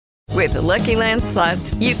With the Lucky Land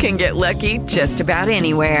Slots, you can get lucky just about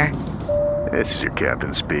anywhere. This is your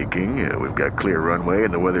captain speaking. We've got clear runway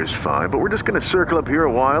and the weather's fine, but we're just going to circle up here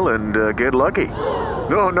a while and get lucky.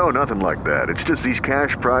 No, nothing like that. It's just these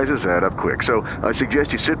cash prizes add up quick. So I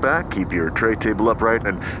suggest you sit back, keep your tray table upright,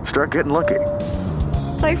 and start getting lucky.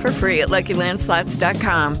 Play for free at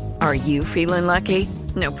LuckyLandSlots.com. Are you feeling lucky?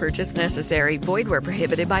 No purchase necessary. Void where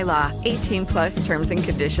prohibited by law. 18 plus terms and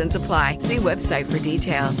conditions apply. See website for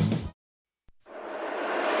details.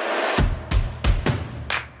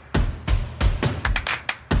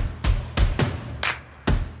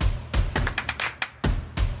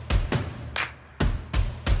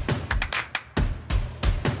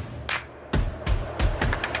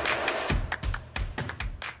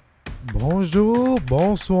 Bonjour,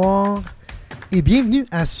 bonsoir et bienvenue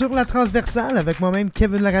à Sur la Transversale avec moi-même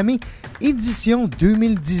Kevin Laramie, édition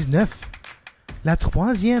 2019. La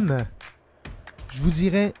troisième, je vous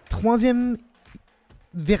dirais, troisième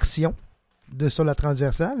version de Sur la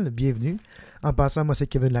Transversale. Bienvenue. En passant, moi c'est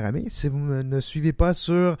Kevin Laramie. Si vous ne me suivez pas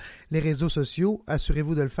sur les réseaux sociaux,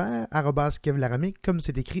 assurez-vous de le faire. @Kevin Laramie, comme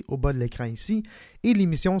c'est écrit au bas de l'écran ici. Et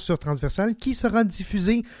l'émission Sur Transversale qui sera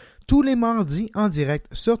diffusée tous les mardis en direct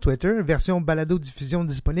sur Twitter, version balado-diffusion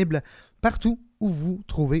disponible partout où vous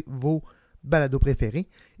trouvez vos balados préférés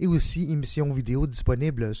et aussi émission vidéo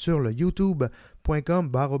disponible sur le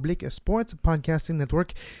youtube.com/Sports Podcasting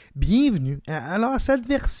Network. Bienvenue. Alors, cette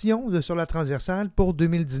version de Sur la Transversale pour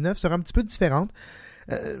 2019 sera un petit peu différente.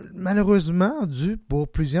 Malheureusement, dû pour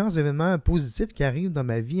plusieurs événements positifs qui arrivent dans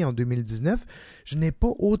ma vie en 2019, je n'ai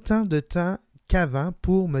pas autant de temps qu'avant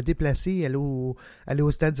pour me déplacer, aller au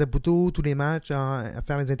stade Zaputo, tous les matchs, à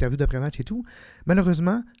faire les interviews d'après-match et tout.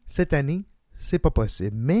 Malheureusement, cette année, c'est pas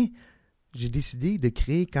possible. Mais j'ai décidé de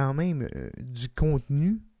créer quand même du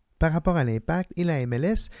contenu par rapport à l'Impact et la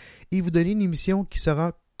MLS et vous donner une émission qui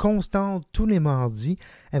sera constante tous les mardis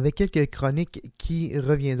avec quelques chroniques qui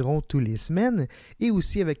reviendront tous les semaines et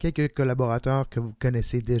aussi avec quelques collaborateurs que vous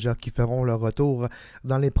connaissez déjà qui feront leur retour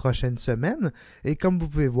dans les prochaines semaines. Et comme vous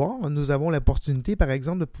pouvez voir, nous avons l'opportunité par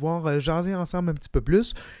exemple de pouvoir jaser ensemble un petit peu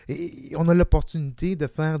plus et on a l'opportunité de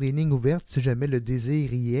faire des lignes ouvertes si jamais le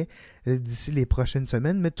désir y est d'ici les prochaines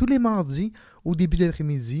semaines. Mais tous les mardis au début de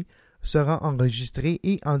l'après-midi sera enregistré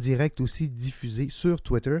et en direct aussi diffusé sur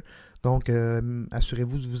Twitter. Donc,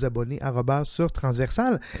 assurez-vous de vous abonner sur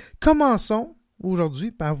Transversale. Commençons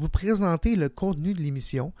aujourd'hui par vous présenter le contenu de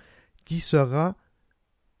l'émission qui sera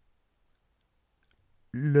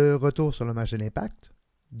le retour sur le match de l'Impact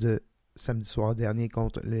de samedi soir dernier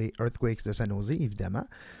contre les Earthquakes de San Jose, évidemment.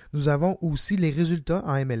 Nous avons aussi les résultats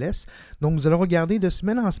en MLS. Donc, nous allons regarder de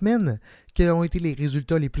semaine en semaine quels ont été les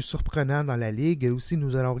résultats les plus surprenants dans la Ligue. Et aussi,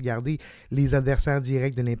 nous allons regarder les adversaires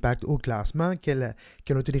directs de l'Impact au classement, quels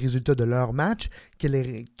ont été les résultats de leur match,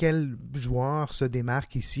 quels joueurs se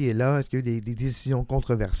démarquent ici et là, est-ce qu'il y a eu des décisions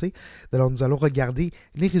controversées. Alors, nous allons regarder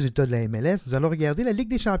les résultats de la MLS. Nous allons regarder la Ligue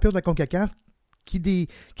des champions de la CONCACAF qui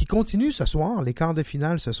continue ce soir, les quarts de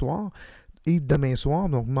finale ce soir et demain soir,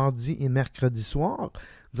 donc mardi et mercredi soir.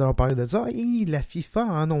 Nous allons parler de ça. Et la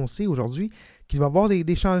FIFA a annoncé aujourd'hui qu'il va y avoir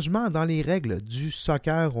des changements dans les règles du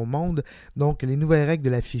soccer au monde, donc les nouvelles règles de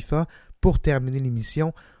la FIFA pour terminer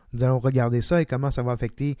l'émission. Nous allons regarder ça et comment ça va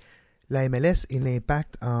affecter la MLS et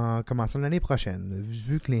l'Impact en commençant l'année prochaine.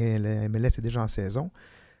 Vu que la MLS est déjà en saison,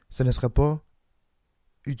 ce ne sera pas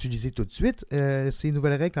utilisé tout de suite. Ces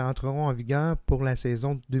nouvelles règles entreront en vigueur pour la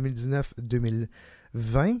saison 2019-2020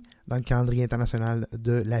 dans le calendrier international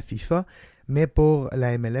de la FIFA, mais pour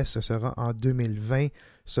la MLS, ce sera en 2020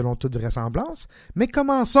 selon toute vraisemblance. Mais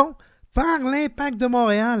commençons par l'Impact de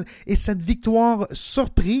Montréal et cette victoire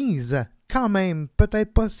surprise, quand même,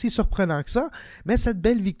 peut-être pas si surprenant que ça, mais cette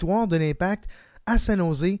belle victoire de l'Impact à San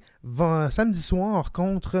Jose samedi soir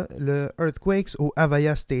contre le Earthquakes au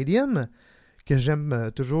Avaya Stadium, que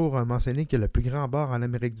j'aime toujours mentionner que le plus grand bar en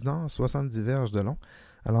Amérique du Nord, 70 verges de long.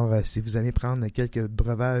 Alors, si vous allez prendre quelques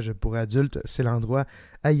breuvages pour adultes, c'est l'endroit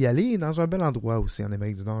à y aller. Et dans un bel endroit aussi en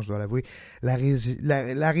Amérique du Nord, je dois l'avouer. La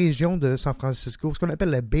région de San Francisco, ce qu'on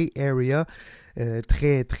appelle la Bay Area,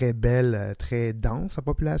 très, très belle, très dense en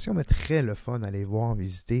population, mais très le fun à aller voir,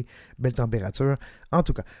 visiter, belle température. En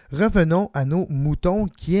tout cas, revenons à nos moutons,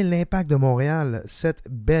 qui est l'Impact de Montréal. Cette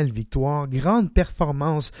belle victoire, grande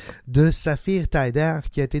performance de Saphir Taider,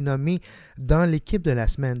 qui a été nommé dans l'équipe de la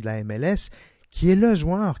semaine de la MLS, qui est le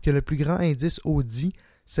joueur qui a le plus grand indice Audi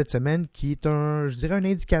cette semaine, qui est un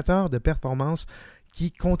indicateur de performance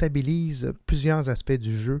qui comptabilise plusieurs aspects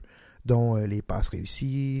du jeu, dont les passes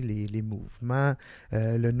réussies, les mouvements,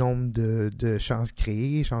 le nombre de chances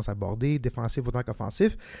créées, chances abordées, défensives autant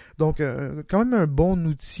qu'offensifs. Donc, quand même un bon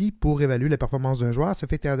outil pour évaluer la performance d'un joueur.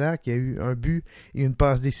 Safir Taider, qui a eu un but et une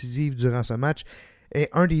passe décisive durant ce match, est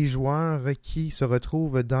un des joueurs qui se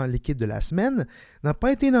retrouve dans l'équipe de la semaine. N'a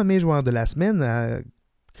pas été nommé joueur de la semaine.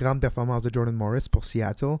 Grande performance de Jordan Morris pour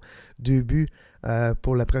Seattle. 2 buts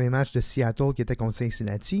pour le premier match de Seattle qui était contre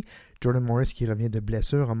Cincinnati. Jordan Morris qui revient de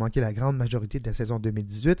blessure a manqué la grande majorité de la saison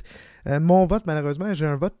 2018. Mon vote, malheureusement, j'ai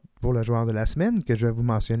un vote pour le joueur de la semaine que je vais vous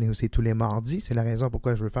mentionner aussi tous les mardis. C'est la raison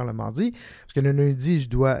pourquoi je veux faire le mardi. Parce que le lundi,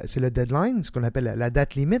 c'est le deadline, ce qu'on appelle la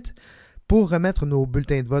date limite, pour remettre nos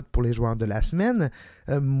bulletins de vote pour les joueurs de la semaine.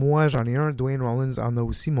 Moi, j'en ai un. Dwayne Rollins en a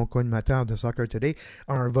aussi. Mon co-animateur de Soccer Today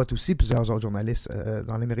a un vote aussi. Plusieurs autres journalistes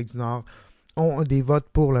dans l'Amérique du Nord ont des votes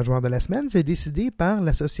pour le joueur de la semaine. C'est décidé par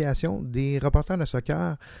l'Association des reporters de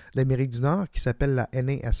soccer d'Amérique du Nord qui s'appelle la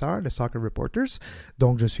NASR, le Soccer Reporters.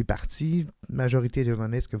 Donc, je suis parti. Majorité des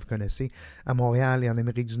journalistes que vous connaissez à Montréal et en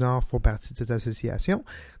Amérique du Nord font partie de cette association.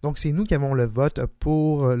 Donc, c'est nous qui avons le vote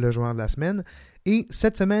pour le joueur de la semaine. Et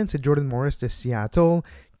cette semaine, c'est Jordan Morris de Seattle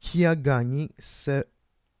qui a gagné ce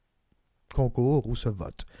concours ou ce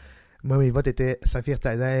vote. Moi, mes votes étaient Safir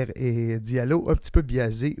Taider et Diallo, un petit peu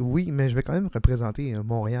biaisés, oui, mais je vais quand même représenter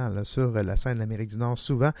Montréal là, sur la scène de l'Amérique du Nord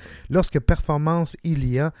souvent, lorsque performance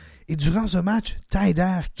il y a. Et durant ce match,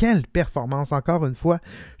 Taider, quelle performance, encore une fois.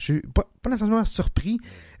 Je suis pas nécessairement surpris,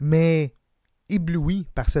 mais ébloui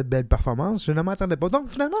par cette belle performance. Je ne m'attendais pas. Donc,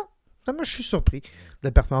 finalement, je suis surpris de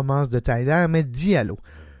la performance de Taider, mais Diallo.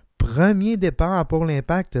 Premier départ pour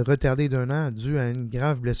l'Impact, retardé d'1 an dû à une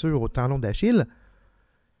grave blessure au tendon d'Achille.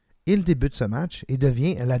 Il débute ce match et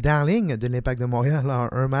devient la darling de l'Impact de Montréal en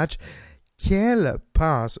un match. Quelle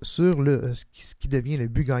passe sur ce qui devient le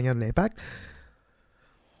but gagnant de l'Impact.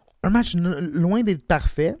 Un match loin d'être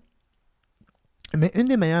parfait, mais une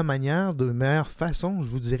des meilleures manières, de meilleure façon, je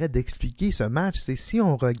vous dirais, d'expliquer ce match, c'est si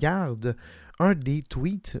on regarde un des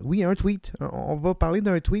tweets. Oui, un tweet. On va parler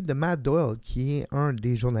d'un tweet de Matt Doyle, qui est un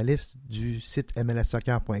des journalistes du site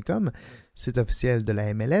MLSsoccer.com, site officiel de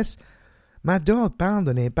la MLS. Matt Doyle parle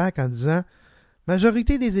de l'Impact en disant «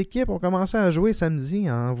 Majorité des équipes ont commencé à jouer samedi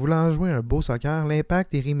en voulant jouer un beau soccer.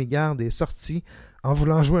 L'Impact et Rémi Garde est sorti en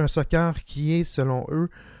voulant jouer un soccer qui est, selon eux,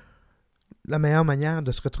 la meilleure manière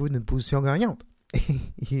de se retrouver dans une position gagnante. »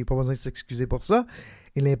 Il n'est pas besoin de s'excuser pour ça.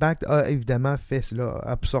 Et l'Impact a évidemment fait cela,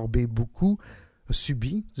 absorbé beaucoup,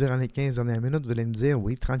 subi durant les 15 dernières minutes. Vous allez me dire,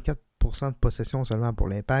 oui, 34% de possession seulement pour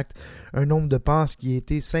l'Impact. Un nombre de passes qui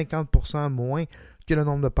était 50% moins que le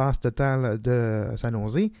nombre de passes total de San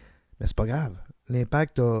Jose. Mais c'est pas grave.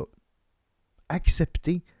 L'Impact a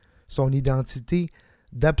accepté son identité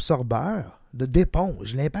d'absorbeur,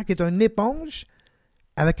 d'éponge. L'Impact est une éponge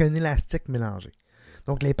avec un élastique mélangé.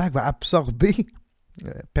 Donc l'Impact va absorber,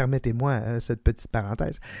 permettez-moi cette petite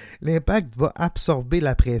parenthèse, l'Impact va absorber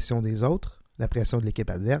la pression des autres, la pression de l'équipe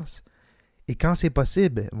adverse, et quand c'est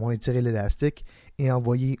possible, ils vont étirer l'élastique et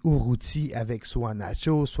envoyer Urruti avec soit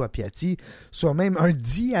Nacho, soit Piatti, soit même un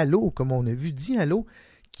Diallo, comme on a vu, Diallo,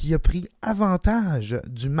 qui a pris avantage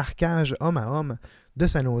du marquage homme à homme de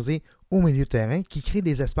San Jose au milieu de terrain, qui crée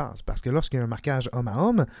des espaces. Parce que lorsqu'il y a un marquage homme à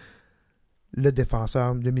homme, le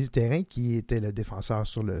défenseur, le milieu de terrain qui était le défenseur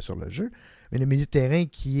sur le jeu, mais le milieu de terrain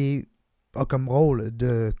qui a comme rôle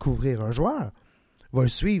de couvrir un joueur, va le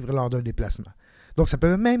suivre lors d'un déplacement. Donc, ça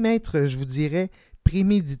peut même être, je vous dirais,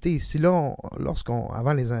 prémédité. Si là,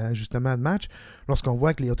 avant les ajustements de match, lorsqu'on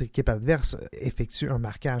voit que les autres équipes adverses effectuent un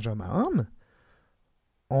marquage homme à homme,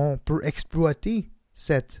 on peut exploiter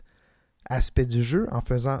cet aspect du jeu en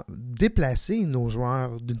faisant déplacer nos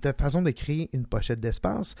joueurs d'une telle façon de créer une pochette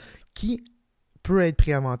d'espace qui peut être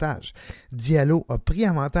pris avantage. Diallo a pris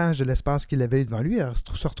avantage de l'espace qu'il avait devant lui,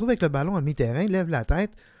 se retrouve avec le ballon à mi-terrain, lève la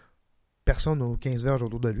tête, personne aux 15 verges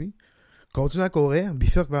autour de lui, continue à courir,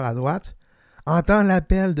 bifurque vers la droite, entend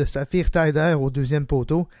l'appel de Safir Taider au deuxième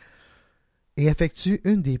poteau et effectue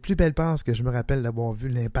une des plus belles passes que je me rappelle d'avoir vu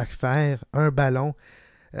l'Impact faire, un ballon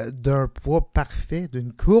d'un poids parfait,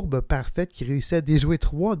 d'une courbe parfaite qui réussit à déjouer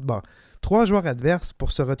trois joueurs adverses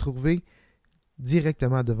pour se retrouver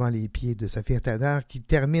directement devant les pieds de Safir Taider qui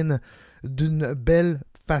termine d'une belle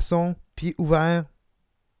façon, pied ouvert,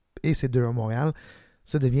 et c'est 2 à Montréal.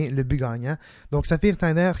 Ça devient le but gagnant. Donc Safir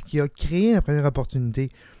Taider qui a créé la première opportunité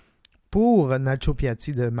pour Nacho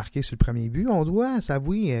Piatti de marquer sur le premier but. On doit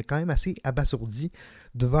s'avouer quand même assez abasourdi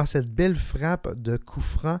devant cette belle frappe de coup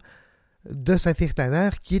franc de Safir Taider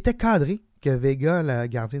qui était cadré, que Vega, la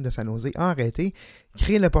gardienne de San Jose, a arrêté,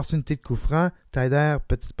 crée l'opportunité de coup franc. Taider,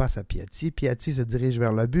 petite passe à Piatti. Piatti se dirige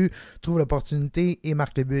vers le but, trouve l'opportunité et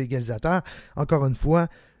marque le but égalisateur. Encore une fois,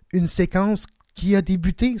 une séquence qui a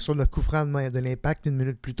débuté sur le coup franc de l'Impact une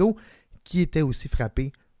minute plus tôt, qui était aussi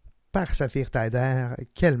frappé par Safir Taider.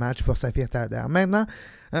 Quel match pour Safir Taider. Maintenant,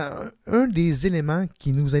 un des éléments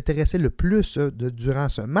qui nous intéressait le plus durant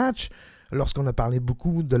ce match, lorsqu'on a parlé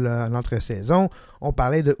beaucoup de l'entre-saison, on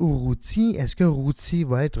parlait de Urruti. Est-ce que Urruti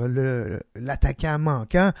va être l'attaquant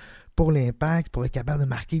manquant pour l'Impact, pour être capable de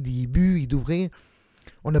marquer des buts et d'ouvrir?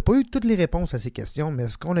 On n'a pas eu toutes les réponses à ces questions, mais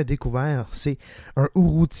ce qu'on a découvert, c'est un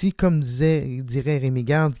Urruti, comme dirait Rémi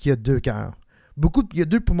Garde, qui a 2 cœurs. Il y a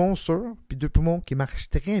 2 poumons sûrs, puis 2 poumons qui marchent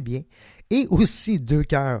très bien, et aussi 2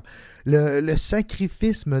 cœurs. Les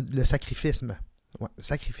sacrifices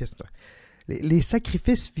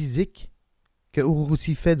physiques que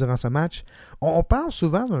Urruti fait durant ce match, on parle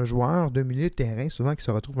souvent d'un joueur de milieu de terrain, souvent qui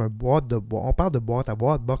se retrouve un boîte de boîte. On parle de boîte à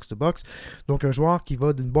boîte, box to box. Donc un joueur qui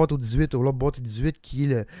va d'une boîte au 18 ou l'autre boîte au 18, qui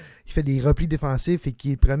fait des replis défensifs et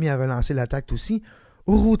qui est premier à relancer l'attaque aussi.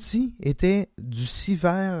 Urruti était du 6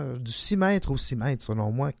 mètres au 6 mètres, selon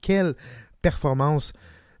moi. Quelle performance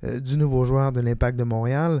du nouveau joueur de l'Impact de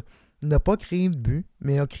Montréal. N'a pas créé de but,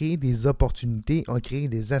 mais a créé des opportunités, a créé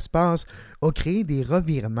des espaces, a créé des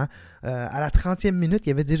revirements. À la 30e minute, il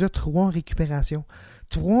y avait déjà 3 récupérations.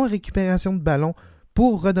 3 récupérations de ballon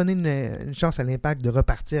pour redonner une chance à l'Impact de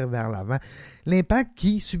repartir vers l'avant. L'Impact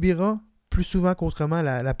qui subira plus souvent qu'autrement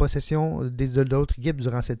la possession de d'autres équipes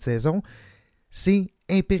durant cette saison. C'est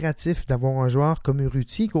impératif d'avoir un joueur comme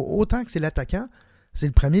Urruti, autant que c'est l'attaquant, c'est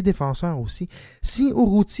le premier défenseur aussi. Si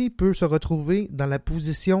Urruti peut se retrouver dans la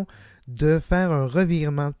position de faire un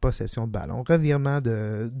revirement de possession de ballon, revirement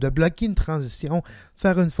de bloquer une transition, de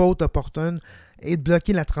faire une faute opportune et de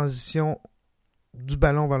bloquer la transition du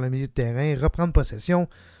ballon vers le milieu de terrain, reprendre possession,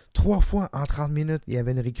 3 fois en 30 minutes, il y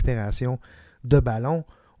avait une récupération de ballon.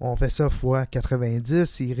 On fait ça fois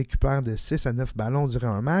 90, il récupère de 6 à 9 ballons durant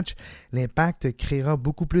un match. L'Impact créera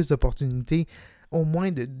beaucoup plus d'opportunités, au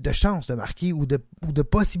moins de chances de marquer ou de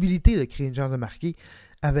possibilités de créer une chance de marquer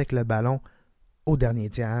avec le ballon au dernier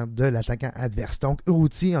tiers de l'attaquant adverse. Donc,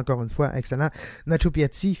 Urruti, encore une fois, excellent. Nacho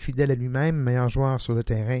Piatti, fidèle à lui-même, meilleur joueur sur le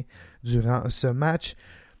terrain durant ce match.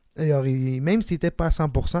 Et même s'il n'était pas à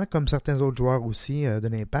 100%, comme certains autres joueurs aussi de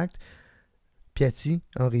l'Impact, Piatti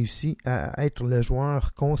a réussi à être le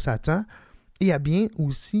joueur qu'on s'attend et à bien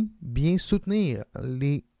soutenir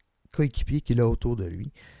les coéquipiers qu'il a autour de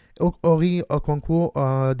lui. Ori Okonkwo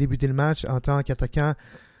a débuté le match en tant qu'attaquant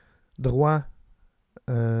droit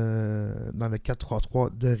dans le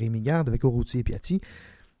 4-3-3 de Rémi Garde avec Urruti et Piatti.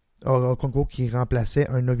 Okonkwo qui remplaçait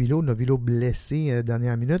un Novilo blessé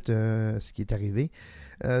dernière minute, ce qui est arrivé.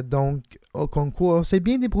 Donc, Okonkwo s'est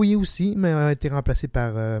bien débrouillé aussi, mais a été remplacé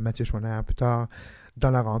par Mathieu Chouanière plus tard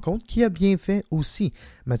dans la rencontre, qui a bien fait aussi.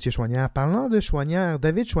 Mathieu Chouanière. Parlant de Chouanière,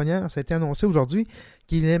 David Chouanière, ça a été annoncé aujourd'hui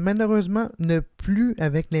qu'il est malheureusement ne plus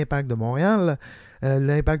avec l'Impact de Montréal.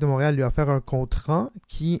 L'Impact de Montréal lui a offert un contrat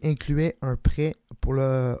qui incluait un prêt pour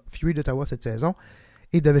le Fury d'Ottawa cette saison,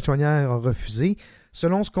 et David Chouanière a refusé.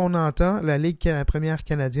 Selon ce qu'on entend, la première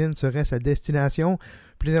canadienne serait sa destination.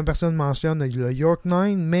 Plusieurs personnes mentionnent le York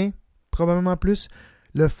 9, mais probablement plus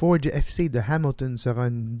le Forge FC de Hamilton sera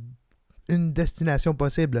une destination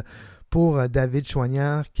possible pour David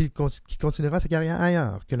Chouanière, qui continuera sa carrière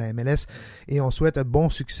ailleurs que la MLS. Et on souhaite un bon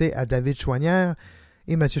succès à David Chouanière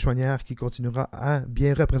et Mathieu Chouanière, qui continuera à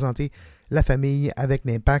bien représenter la famille avec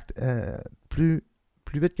l'Impact plus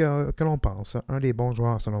vite que l'on pense. Un des bons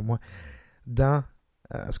joueurs, selon moi, dans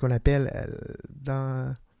ce qu'on appelle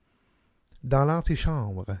dans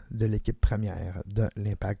l'antichambre de l'équipe première de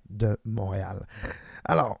l'Impact de Montréal.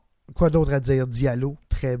 Alors, quoi d'autre à dire? Diallo,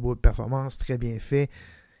 très beau performance, très bien fait.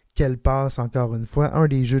 Quelle passe, encore une fois. Un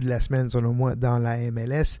des jeux de la semaine, selon moi, dans la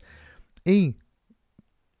MLS. Et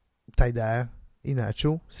Taider et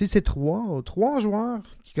Nacho. Si c'est trois joueurs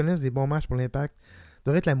qui connaissent des bons matchs pour l'Impact,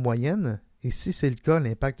 devrait être la moyenne. Et si c'est le cas,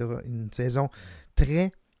 l'Impact aura une saison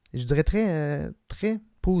très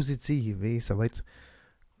positive. Et ça va être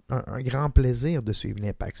un grand plaisir de suivre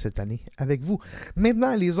l'Impact cette année avec vous.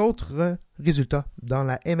 Maintenant, les autres résultats dans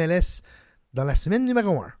la MLS dans la semaine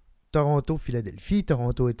numéro 1. Toronto-Philadelphie.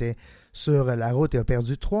 Toronto était sur la route et a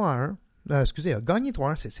perdu 3-1. A gagné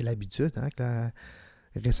 3-1. C'est l'habitude.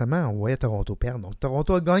 Récemment, on voyait Toronto perdre. Donc,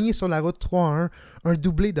 Toronto a gagné sur la route 3-1. Un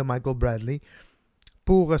doublé de Michael Bradley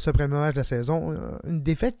pour ce premier match de la saison. Une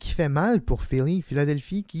défaite qui fait mal pour Philly.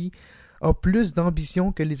 Philadelphie qui a plus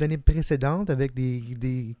d'ambition que les années précédentes avec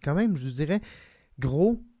des quand même, je dirais,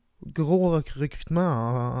 gros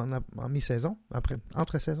recrutements en mi-saison,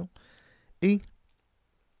 entre-saison. Et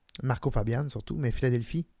Marco Fabian surtout, mais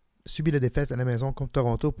Philadelphie subit la défaite à la maison contre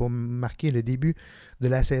Toronto pour marquer le début de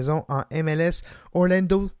la saison en MLS.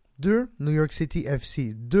 Orlando 2 New York City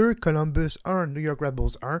FC, 2 Columbus 1, New York Red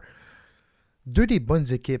Bulls 1. Deux des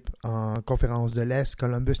bonnes équipes en conférence de l'Est,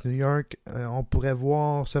 Columbus-New York. On pourrait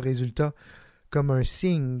voir ce résultat comme un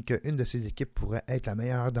signe qu'une de ces équipes pourrait être la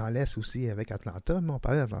meilleure dans l'Est aussi avec Atlanta, mais on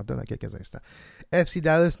parlera d'Atlanta dans quelques instants. FC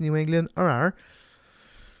Dallas, New England, 1-1.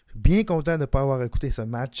 Bien content de ne pas avoir écouté ce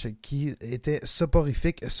match qui était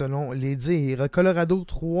soporifique selon les dires. Colorado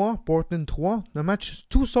 3, Portland 3. Un match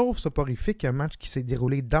tout sauf soporifique, un match qui s'est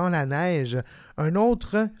déroulé dans la neige. Un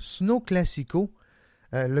autre Snow Classico,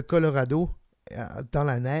 le Colorado dans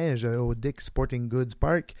la neige au Dick's Sporting Goods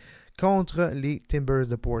Park contre les Timbers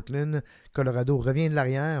de Portland. Colorado revient de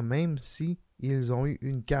l'arrière, même si ils ont eu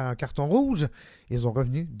un carton rouge. Ils ont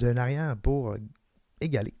revenu de l'arrière pour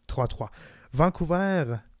égaler 3-3.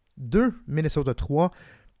 Vancouver 2, Minnesota 3.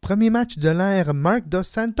 Premier match de l'ère Marc Dos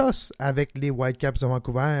Santos avec les Whitecaps de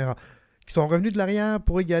Vancouver qui sont revenus de l'arrière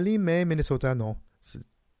pour égaler, mais Minnesota non.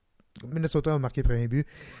 Minnesota a marqué le premier but.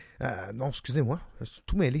 Non, excusez-moi, je suis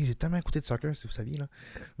tout mêlé, j'ai tellement écouté de soccer, si vous saviez. Là.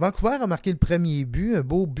 Vancouver a marqué le premier but, un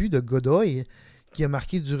beau but de Godoy, qui a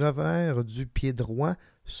marqué du revers du pied droit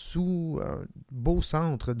sous un beau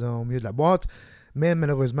centre au milieu de la boîte. Mais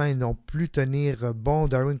malheureusement, ils n'ont plus tenir bon.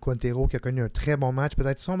 Darwin Quintero, qui a connu un très bon match,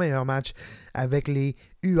 peut-être son meilleur match avec les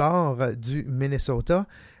Huards du Minnesota.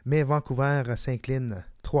 Mais Vancouver s'incline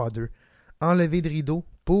 3-2. Enlevé de rideau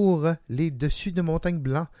pour les dessus de montagne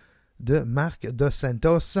blanc de Marc Dos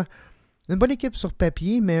Santos. Une bonne équipe sur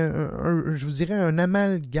papier, mais je vous dirais un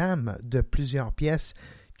amalgame de plusieurs pièces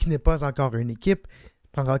qui n'est pas encore une équipe. Il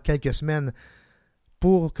prendra quelques semaines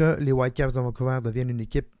pour que les Whitecaps de Vancouver deviennent une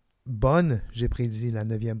équipe bonne. J'ai prédit la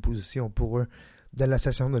 9e position pour eux de la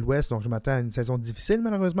section de l'Ouest, donc je m'attends à une saison difficile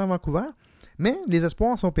malheureusement à Vancouver. Mais les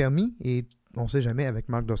espoirs sont permis et on ne sait jamais avec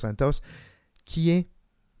Marc Dos Santos qui est,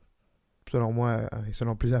 selon moi et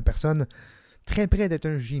selon plusieurs personnes, très près d'être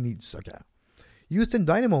un génie du soccer. Houston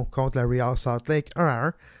Dynamo contre la Real Salt Lake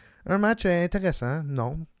 1-1. Un match intéressant,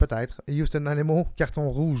 non, peut-être. Houston Dynamo,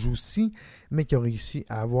 carton rouge aussi, mais qui a réussi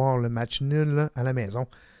à avoir le match nul à la maison.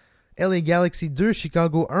 LA Galaxy 2,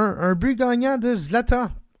 Chicago 1. Un but gagnant de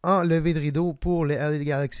Zlatan en levée de rideau pour les LA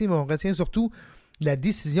Galaxy, mais on retient surtout la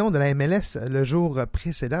décision de la MLS le jour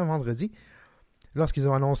précédent, vendredi, lorsqu'ils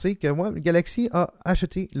ont annoncé que Galaxy a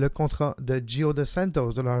acheté le contrat de Gio Dos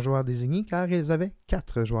Santos, de leur joueur désigné, car ils avaient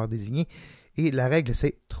 4 joueurs désignés. Et la règle,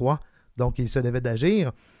 c'est 3. Donc, ils se devaient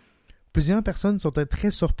d'agir. Plusieurs personnes sont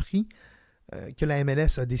très surpris que la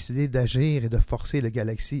MLS a décidé d'agir et de forcer le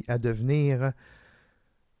Galaxy à devenir,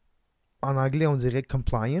 en anglais, on dirait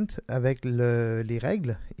compliant avec les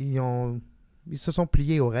règles. Ils se sont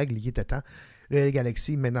pliés aux règles, il était temps. Le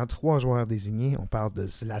Galaxy, maintenant 3 joueurs désignés. On parle de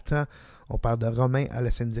Zlatan, on parle de Romain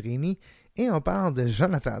Alessandrini et on parle de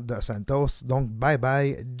Jonathan Dos Santos. Donc,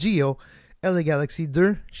 bye-bye, Gio. LA Galaxy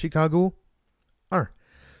 2, Chicago 1.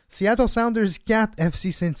 Seattle Sounders 4,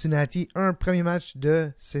 FC Cincinnati 1. Premier match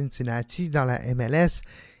de Cincinnati dans la MLS.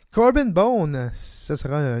 Corbin Bone, ce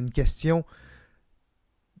sera une question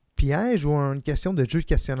piège ou une question de jeu de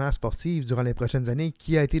questionnaire sportif durant les prochaines années.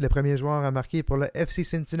 Qui a été le premier joueur à marquer pour le FC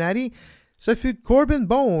Cincinnati? Ce fut Corbin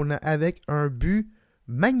Bone avec un but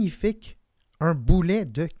magnifique, un boulet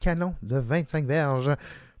de canon de 25 verges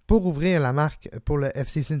pour ouvrir la marque pour le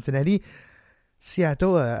FC Cincinnati.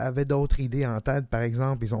 Seattle avait d'autres idées en tête, par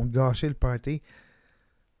exemple, ils ont gâché le party.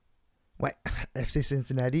 Ouais, FC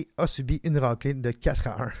Cincinnati a subi une raclée de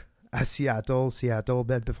 4-1 à Seattle. Seattle,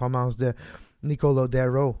 belle performance de Nicolo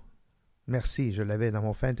Darrow. Merci, je l'avais dans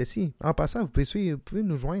mon fantasy. En passant, vous pouvez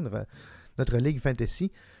nous joindre notre Ligue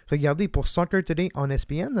Fantasy. Regardez pour Soccer Today en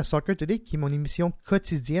ESPN. Soccer Today qui est mon émission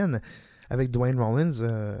quotidienne avec Dwayne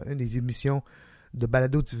Rollins, une des émissions de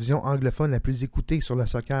balado-diffusion anglophone la plus écoutée sur le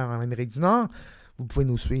soccer en Amérique du Nord. Vous pouvez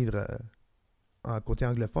nous suivre en côté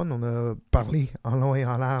anglophone. On a parlé en long et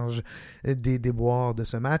en large des déboires de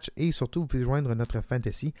ce match et surtout, vous pouvez joindre notre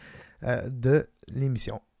fantasy de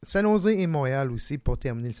l'émission. San Jose et Montréal aussi pour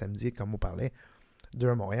terminer le samedi, comme on parlait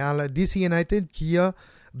de Montréal. DC United qui a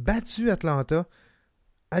battu Atlanta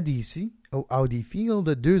à DC, au Audi Field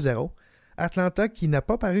 2-0. Atlanta qui n'a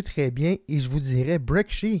pas paru très bien et je vous dirais Brek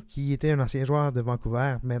Shea qui était un ancien joueur de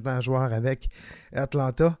Vancouver, maintenant joueur avec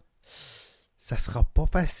Atlanta. Ça sera pas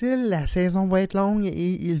facile, la saison va être longue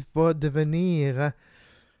et il va devenir...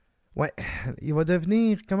 il va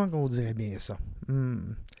devenir... Comment on dirait bien ça?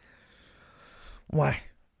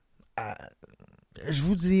 Je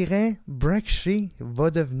vous dirais Brek Shea va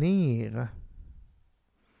devenir...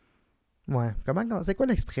 c'est quoi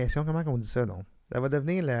l'expression? Comment on dit ça, non? Ça va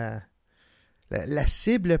devenir la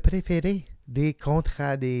cible préférée des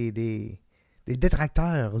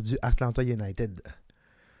détracteurs du Atlanta United.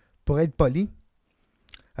 Pour être poli,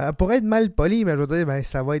 Pour être mal poli, mais je veux dire, ben,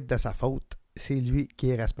 ça va être de sa faute. C'est lui qui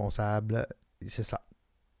est responsable. C'est ça.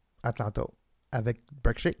 Atlanta avec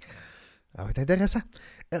Brek Shea. Ça va être intéressant.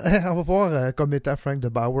 On va voir combien de temps Frank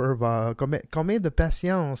DeBauer va... Combien de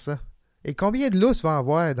patience et combien de lousse va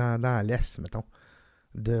avoir dans l'Est, mettons,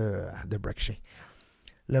 de Brek Shea.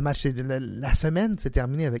 Le match, la semaine s'est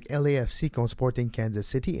terminée avec LAFC contre Sporting Kansas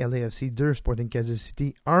City. LAFC 2, Sporting Kansas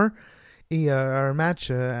City 1. Et un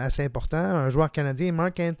match assez important. Un joueur canadien,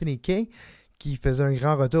 Marc-Anthony Kaye, qui faisait un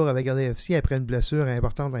grand retour avec LAFC après une blessure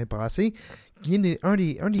importante l'année passée, qui est un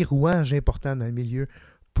des rouages importants dans le milieu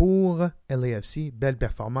pour LAFC. Belle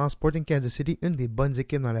performance. Sporting Kansas City, une des bonnes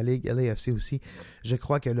équipes dans la Ligue. LAFC aussi. Je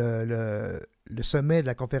crois que le sommet de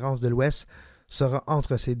la conférence de l'Ouest sera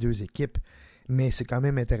entre ces deux équipes. Mais c'est quand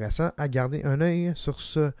même intéressant à garder un œil sur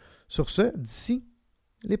ce d'ici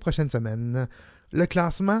les prochaines semaines. Le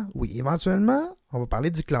classement, oui, éventuellement, on va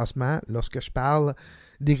parler du classement lorsque je parle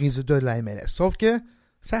des résultats de la MLS. Sauf que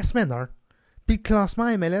c'est la semaine 1. Puis le classement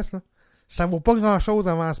MLS, là, ça ne vaut pas grand-chose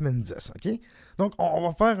avant la semaine 10, OK? Donc, on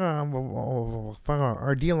va faire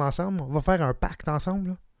un deal ensemble. On va faire un pacte ensemble.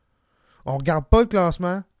 Là. On ne regarde pas le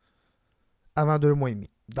classement avant 2 mois et demi.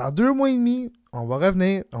 Dans 2 mois et demi, on va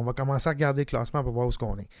revenir, on va commencer à regarder le classement pour voir où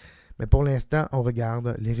on est. Mais pour l'instant, on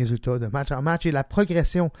regarde les résultats de match en match et la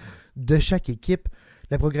progression de chaque équipe,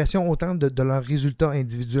 la progression autant de leurs résultats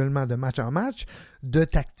individuellement de match en match, de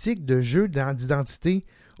tactique, de jeu, d'identité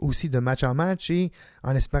aussi de match en match et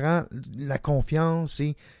en espérant la confiance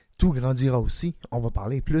et tout grandira aussi. On va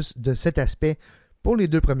parler plus de cet aspect pour les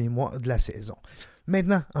 2 premiers mois de la saison.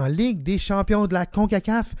 Maintenant, en Ligue des champions de la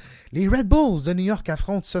CONCACAF, les Red Bulls de New York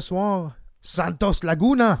affrontent ce soir Santos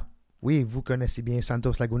Laguna. Oui, vous connaissez bien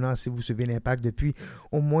Santos Laguna si vous suivez l'Impact depuis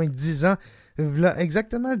au moins 10 ans. Là,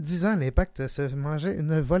 exactement 10 ans, l'Impact se mangeait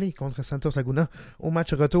une volée contre Santos Laguna au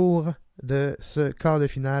match retour de ce quart de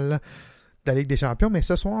finale de la Ligue des champions. Mais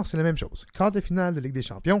ce soir, c'est la même chose. Quart de finale de Ligue des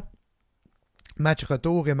champions, match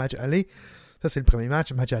retour et match aller. Ça, c'est le premier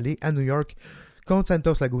match aller à New York contre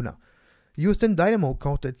Santos Laguna. Houston Dynamo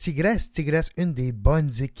contre Tigres. Tigres, une des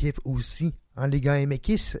bonnes équipes aussi en Liga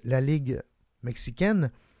MX, la Ligue mexicaine.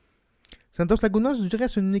 Santos Laguna, je dirais,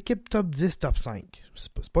 c'est une équipe top 10, top 5.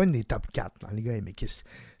 C'est pas une des top 4 en Liga MX.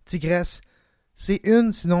 Tigres, c'est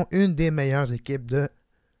sinon une des meilleures équipes de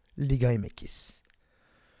Liga MX.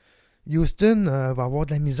 Houston va avoir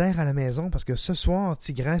de la misère à la maison parce que ce soir,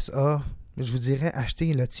 Tigres a, je vous dirais,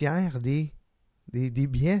 acheté le tiers des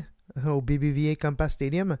billets au BBVA Compass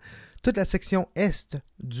Stadium. Toute la section est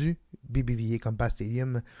du BBVA Compass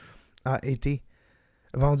Stadium a été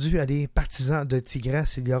vendue à des partisans de Tigres.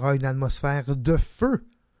 Il y aura une atmosphère de feu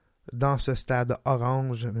dans ce stade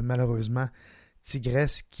orange. Mais malheureusement, Tigres,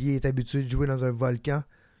 qui est habitué de jouer dans un volcan,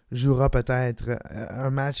 jouera peut-être un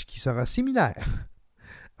match qui sera similaire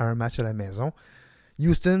à un match à la maison.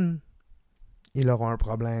 Houston, il aura un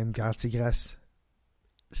problème car Tigres,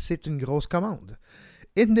 c'est une grosse commande.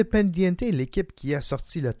 Independiente, l'équipe qui a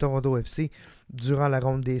sorti le Toronto FC durant la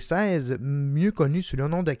ronde des 16, mieux connue sous le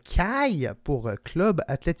nom de CAI pour Club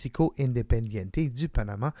Atlético Independiente du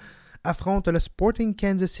Panama, affronte le Sporting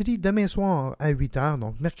Kansas City demain soir à 8h,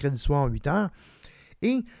 donc mercredi soir à 8h,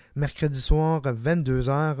 et mercredi soir à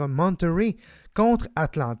 22h, Monterrey contre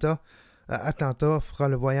Atlanta. Atlanta fera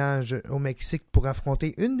le voyage au Mexique pour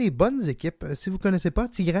affronter une des bonnes équipes. Si vous ne connaissez pas,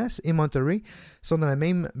 Tigres et Monterrey sont dans la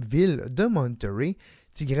même ville de Monterrey.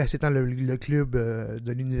 Tigres étant le club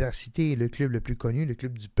de l'université et le club le plus connu, le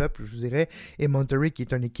club du peuple, je vous dirais, et Monterrey qui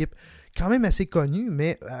est une équipe quand même assez connue,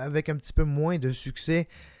 mais avec un petit peu moins de succès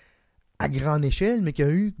à grande échelle, mais qui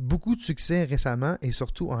a eu beaucoup de succès récemment et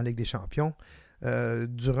surtout en Ligue des champions.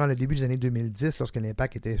 Durant le début des années 2010, lorsque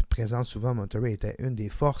l'Impact était présent souvent, Monterrey était une des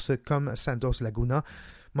forces comme Santos Laguna.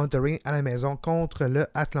 Monterrey à la maison contre le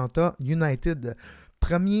Atlanta United.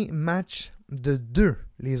 Premier match de 2.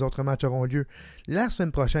 Les autres matchs auront lieu la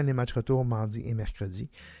semaine prochaine, les matchs retour mardi et mercredi.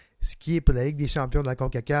 Ce qui est pour la Ligue des champions de la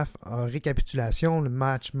CONCACAF, en récapitulation, le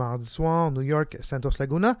match mardi soir, New York, Santos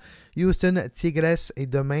Laguna, Houston, Tigres et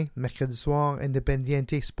demain, mercredi soir,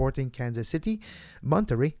 Independiente Sporting Kansas City,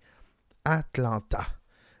 Monterrey, Atlanta.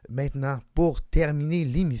 Maintenant, pour terminer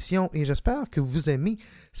l'émission, et j'espère que vous aimez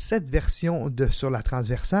cette version de Sur la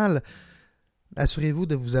transversale, assurez-vous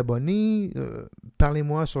de vous abonner,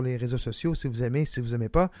 parlez-moi sur les réseaux sociaux si vous aimez, si vous n'aimez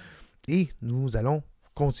pas, et nous allons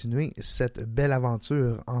continuer cette belle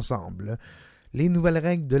aventure ensemble. Les nouvelles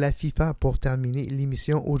règles de la FIFA pour terminer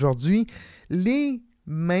l'émission aujourd'hui, les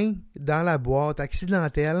mains dans la boîte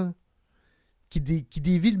accidentelle, qui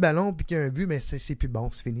dévie le ballon puis qui a un but, mais c'est plus bon,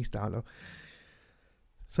 c'est fini ce temps-là.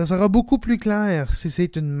 Ça sera beaucoup plus clair si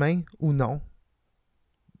c'est une main ou non.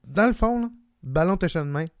 Dans le fond, là, ballon touché de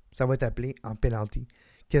main, ça va être appelé en penalty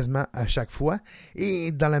quasiment à chaque fois.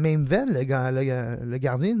 Et dans la même veine, le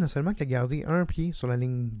gardien, non seulement qui a gardé un pied sur la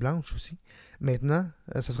ligne blanche aussi, maintenant,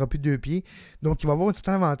 ça sera plus 2 pieds. Donc, il va avoir un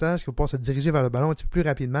certain avantage qu'il va pouvoir se diriger vers le ballon un petit peu plus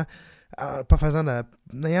rapidement,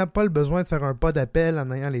 n'ayant pas le besoin de faire un pas d'appel, en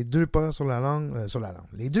ayant les 2 pas sur la langue.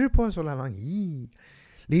 Les 2 pas sur la langue.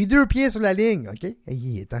 Les 2 pieds sur la ligne, OK?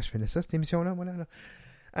 Attends, je finis ça, cette émission-là, moi, là.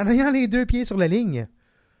 En ayant les 2 pieds sur la ligne,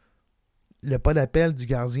 le pas d'appel du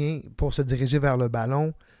gardien pour se diriger vers le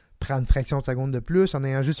ballon prend une fraction de seconde de plus. En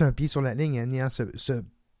ayant juste un pied sur la ligne, en ayant ce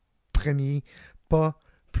premier pas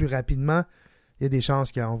plus rapidement, il y a des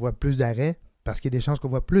chances qu'on voit plus d'arrêts parce qu'il y a des chances qu'on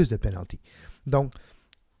voit plus de penalty. Donc,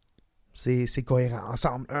 c'est cohérent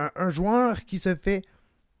ensemble. Un joueur qui se fait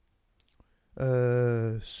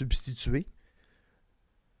substituer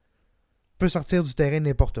peut sortir du terrain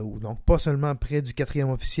n'importe où. Donc, pas seulement près du 4e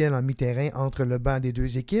officiel en mi-terrain entre le banc des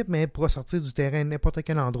 2 équipes, mais pourra sortir du terrain n'importe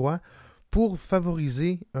quel endroit pour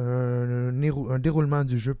favoriser un déroulement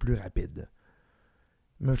du jeu plus rapide.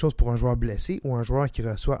 Même chose pour un joueur blessé ou un joueur qui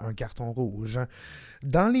reçoit un carton rouge.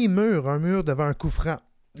 Dans les murs, un mur devant un coup franc,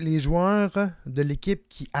 les joueurs de l'équipe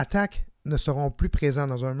qui attaquent ne seront plus présents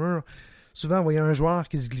dans un mur. Souvent, vous voyez un joueur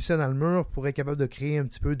qui se glissait dans le mur pour être capable de créer un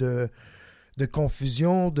petit peu de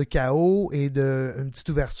confusion, de chaos et une petite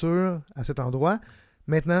ouverture à cet endroit.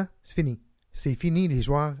 Maintenant, c'est fini. C'est fini les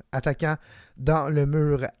joueurs attaquants dans le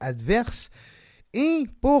mur adverse. Et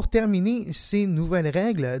pour terminer, ces nouvelles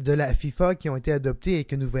règles de la FIFA qui ont été adoptées et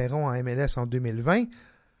que nous verrons en MLS en 2020,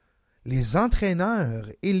 les entraîneurs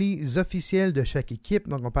et les officiels de chaque équipe,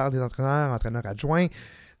 donc on parle des entraîneurs adjoints,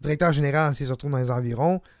 directeur général s'ils se retrouvent dans les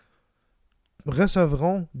environs,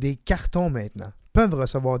 recevront des cartons maintenant. Peuvent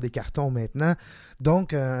recevoir des cartons maintenant.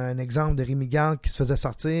 Donc, un exemple de Rémi Garde qui se faisait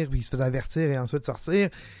sortir, puis il se faisait avertir et ensuite sortir.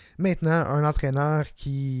 Maintenant, un entraîneur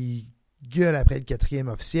qui gueule après le 4e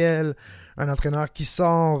officiel, un entraîneur qui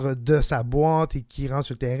sort de sa boîte et qui rentre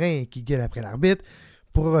sur le terrain et qui gueule après l'arbitre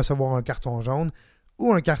pourra recevoir un carton jaune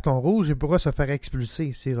ou un carton rouge et pourra se faire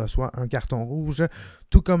expulser s'il reçoit un carton rouge,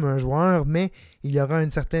 tout comme un joueur, mais il y aura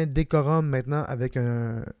un certain décorum maintenant avec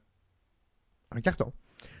un carton.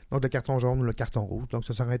 Donc, le carton jaune ou le carton rouge. Donc,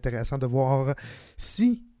 ce sera intéressant de voir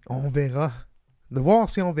si on verra.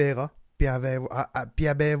 Puis à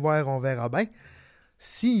bien voir, on verra bien.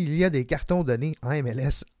 S'il y a des cartons donnés en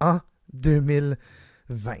MLS en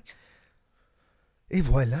 2020. Et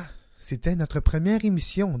voilà. C'était notre première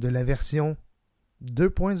émission de la version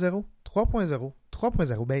 2.0, 3.0,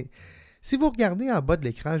 3.0. Ben, si vous regardez en bas de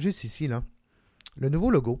l'écran, juste ici, là, le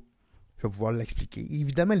nouveau logo, je vais pouvoir l'expliquer.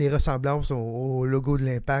 Évidemment, les ressemblances au logo de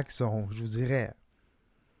l'Impact sont, je vous dirais,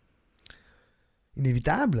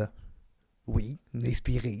 inévitables. Oui,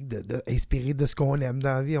 inspiré de ce qu'on aime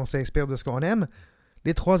dans la vie. On s'inspire de ce qu'on aime.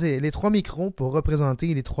 Les trois micros pour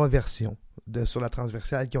représenter les 3 versions sur la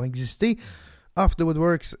transversale qui ont existé. Off the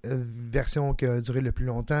Woodworks, version qui a duré le plus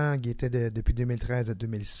longtemps, qui était depuis 2013 à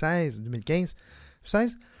 2015.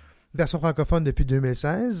 Version francophone depuis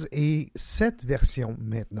 2016. Et cette version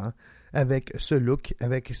maintenant, avec ce look,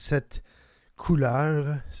 avec cette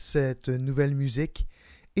couleur, cette nouvelle musique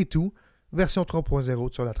et tout. Version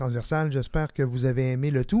 3.0 sur la transversale. J'espère que vous avez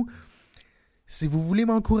aimé le tout. Si vous voulez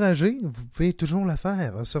m'encourager, vous pouvez toujours le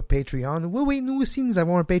faire sur Patreon. Oui, nous aussi, nous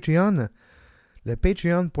avons un Patreon. Le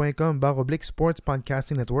patreon.com/Sports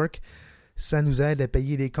Podcasting Network. Ça nous aide à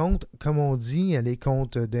payer les comptes, comme on dit, les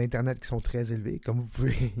comptes d'Internet qui sont très élevés, comme vous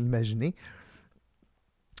pouvez imaginer.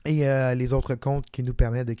 Et les autres comptes qui nous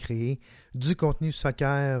permettent de créer du contenu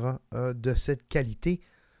soccer de cette qualité.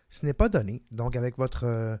 Ce n'est pas donné. Donc, avec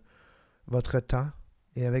votre temps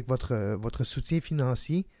et avec votre soutien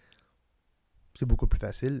financier, c'est beaucoup plus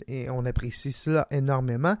facile et on apprécie cela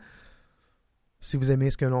énormément. Si vous aimez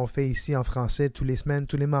ce que l'on fait ici en français tous les semaines,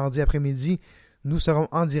 tous les mardis après-midi, nous serons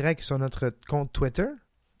en direct sur notre compte Twitter,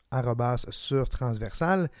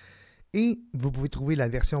 @surtransversal, et vous pouvez trouver la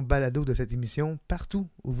version balado de cette émission partout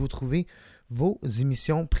où vous trouvez vos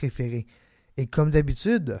émissions préférées. Et comme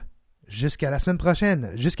d'habitude, jusqu'à la semaine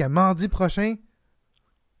prochaine, jusqu'à mardi prochain,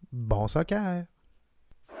 bon soccer!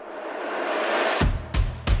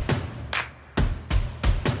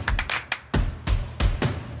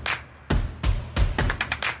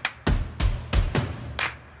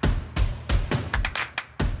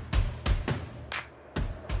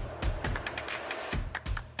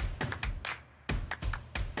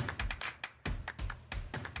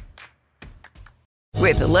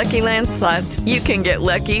 With the Lucky Land Slots, you can get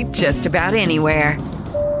lucky just about anywhere.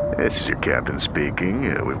 This is your captain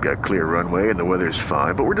speaking. We've got clear runway and the weather's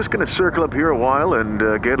fine, but we're just going to circle up here a while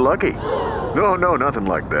and get lucky. No, nothing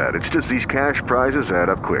like that. It's just these cash prizes add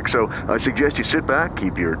up quick. So I suggest you sit back,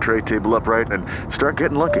 keep your tray table upright, and start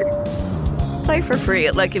getting lucky. Play for free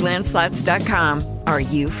at LuckyLandSlots.com. Are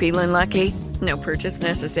you feeling lucky? No purchase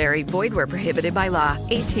necessary. Void where prohibited by law.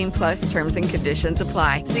 18 plus terms and conditions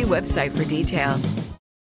apply. See website for details.